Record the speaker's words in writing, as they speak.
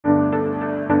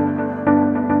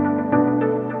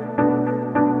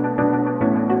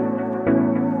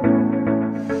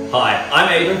I'm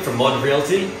Aidan from Mod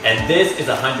Realty, and this is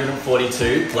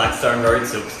 142 Blackstone Road,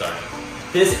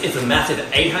 Silkstone. This is a massive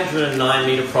 809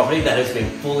 metre property that has been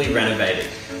fully renovated,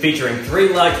 featuring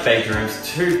 3 large bedrooms,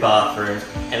 2 bathrooms,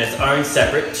 and its own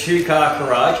separate 2-car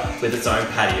garage with its own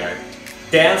patio.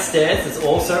 Downstairs there's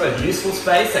also a useful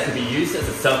space that could be used as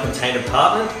a self-contained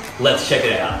apartment. Let's check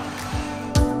it out.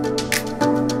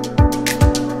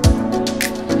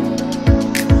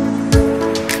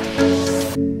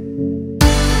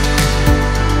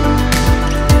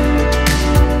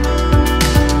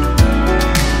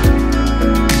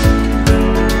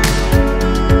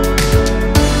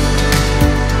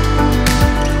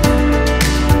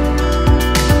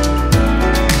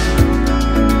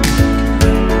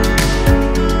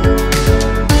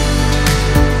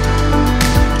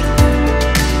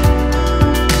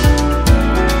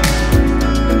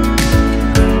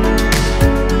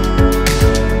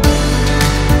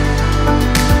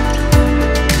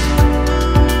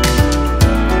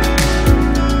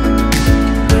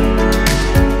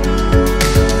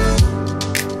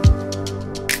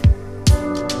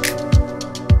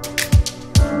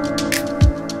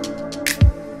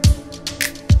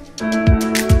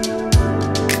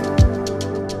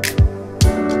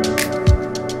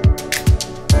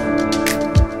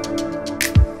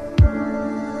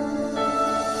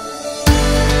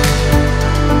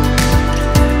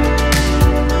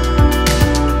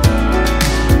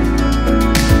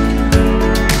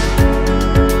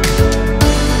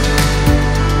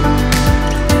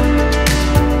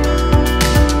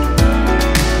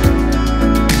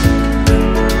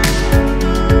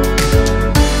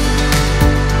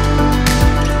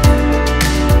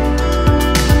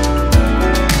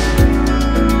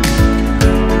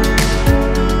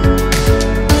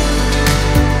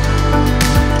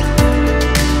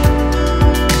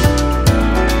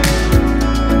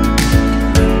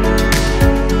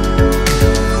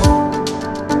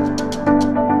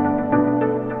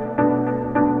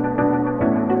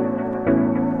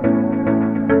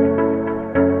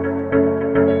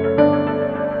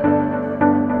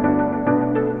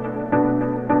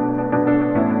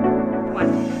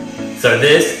 So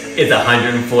this is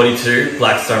 142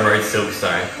 Blackstone Road,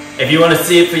 Silkstone. If you want to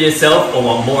see it for yourself or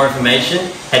want more information,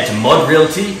 head to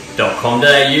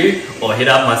modrealty.com.au or hit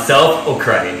up myself or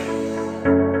Craig.